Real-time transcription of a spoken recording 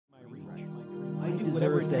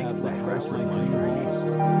to have the house of my dreams.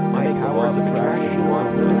 My powers of attraction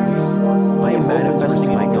are limitless. I am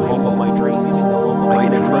manifesting the home of my dreams. I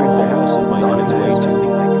can attract the house of my on its way to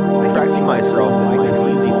me. Attracting myself in my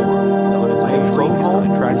easy form. I am focused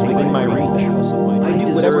on attracting within my reach. I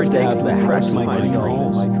do whatever it takes to attract my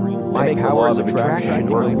dreams. My powers of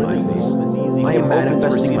attraction are limitless. I am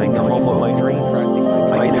manifesting the home of my dreams.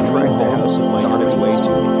 I can attract the house of my on its way to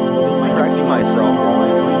me. Attracting myself in my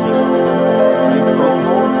easy form. I am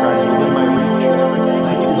focused on attracting within my reach.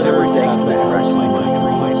 I do whatever it takes to attract my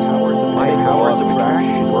dreams. My powers of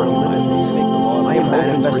attraction are limitless. I am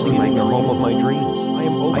manifesting the home of my dreams.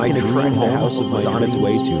 I can attract the house of my on its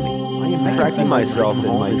way to me. Attracting myself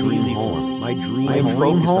in my easy form. I am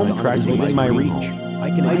focused on attracting within my reach. I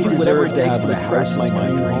do whatever it takes to attract my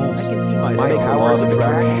dreams. My powers of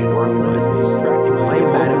attraction are limitless. I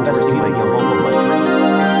am manifesting the home of my dreams.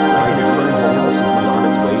 I can attract the house of my on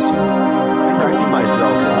its way to me. Attracting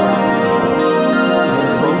myself in my easy form. I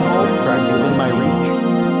am focused on attracting within my reach.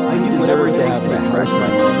 I do whatever it takes to attract my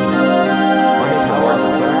dreams. My powers of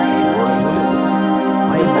attraction are limitless.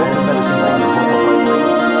 I am manifesting the home of my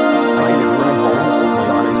dreams. I can attract the house of my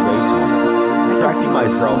on its way to me. Attracting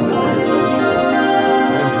myself in my easy form.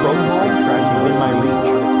 Focused on attracting within my reach.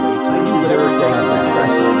 I do whatever it takes to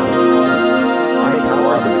attract my dreams. My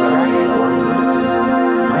powers of attraction are limitless.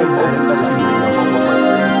 I am manifesting the home of my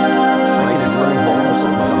dreams. I can attract the house of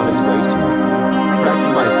my on its way to me.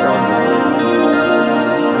 Attracting myself in my easy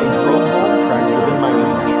form. I am focused on attracting within my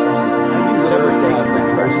reach. I do whatever it takes to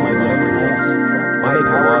attract my dreams. My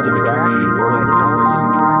powers of attraction are limitless.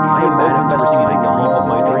 I am manifesting the home of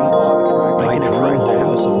my dreams. I can attract the house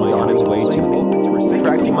of my on its way to me.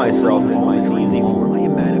 Attracting myself in my easy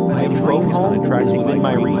form. I am focused on attracting within my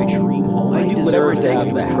reach. I do whatever it takes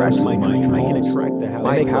to attract my dreams. I can attract the house.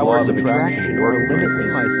 My powers of attraction are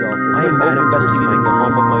limitless. I am manifesting the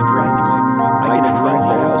home of my dreams. I can attract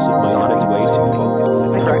the house of my on its way to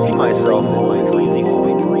me. Attracting myself in my easy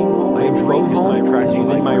form. I am focused on attracting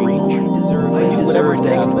within my reach. I do whatever it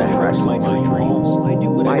takes to attract my dreams.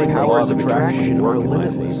 My powers of attraction are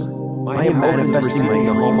limitless. I am manifesting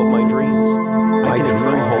the home of my dreams. I can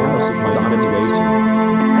attract the house of my on its way to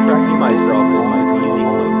me. Attracting myself in my easy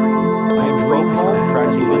form. I am focused on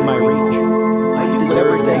attracting within my reach. I do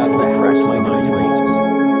whatever it takes to attract my dreams.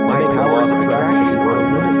 My powers of attraction are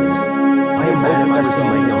limitless. I am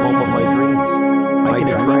manifesting the home of my dreams. I can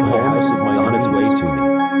attract the house of my on its way to me.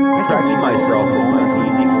 Attracting myself in my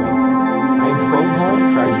easy form. I am focused on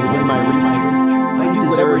attracting within my reach. I do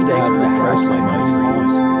whatever it takes to attract my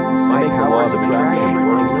dreams. My powers of attraction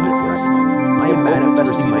are limitless. I am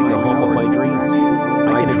manifesting the home of my dreams.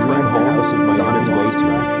 I can attract the house of my on its way to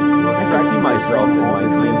me. Attracting myself in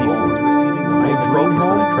my easy form. I am focused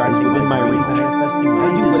on attracting within my reach.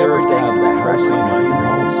 I do whatever it takes to attract my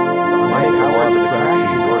dreams. My powers of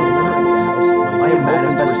attraction are limitless. I am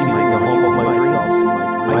manifesting the home of my dreams.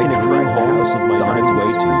 I can attract the house of my on its way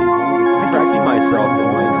to me. Attracting myself in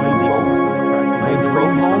my easy form. I am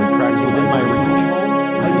focused on attracting within my reach.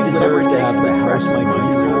 I do whatever it takes to attract my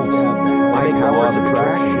dreams. My powers of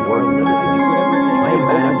attraction are limitless. I am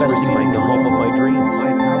manifesting the home of my dreams.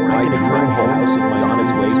 I can attract the house of my on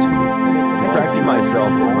its way to me. Attracting myself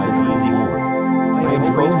in my easy form. I am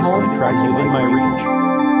focused on attracting within my reach.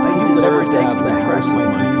 I do whatever it takes to attract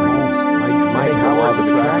my dreams. My powers of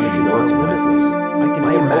attraction are limitless.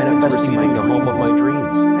 I am manifesting the home of my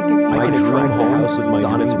dreams. I can attract the house of my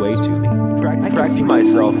on its way to me. Attracting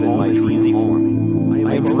myself in my easy form.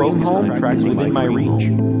 I am focused on attracting within my reach.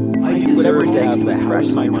 I do whatever it takes to attract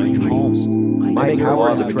my dreams. My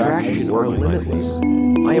powers of attraction are limitless.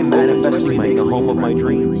 I am manifesting the home of my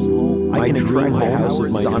dreams. I can attract the house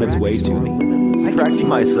of my on its way to me. Attracting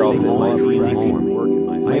myself in my easy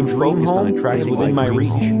form. I am focused on attracting within my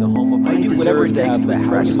reach. I do whatever it takes to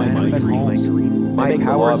attract my dreams. My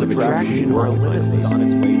powers of attraction are limitless.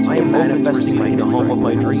 I am manifesting the home of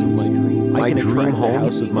my dreams. I can attract the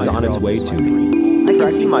house of my on its way to me.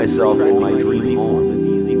 Attracting myself in my easy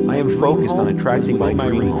form. I am focused on attracting my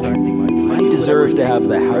reach. I deserve to have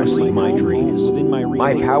the house of my dreams.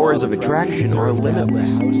 My powers of attraction are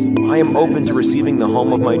limitless. I am open to receiving the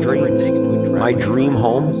home of my dreams. My dream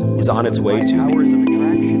home is on its way to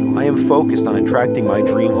me. I am focused on attracting my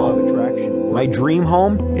dream home. My dream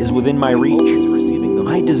home is within my reach.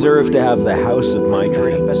 I deserve to have the house of my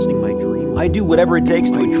dreams. I do whatever it takes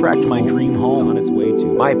to attract my dream home.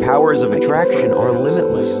 My powers of attraction are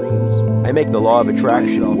limitless. I make the law of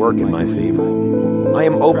attraction work in my favor. I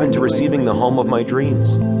am open to receiving the home of my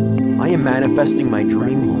dreams. I am manifesting my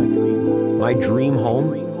dream home. My dream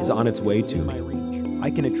home is on its way to me. I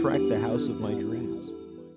can attract the house of my dreams.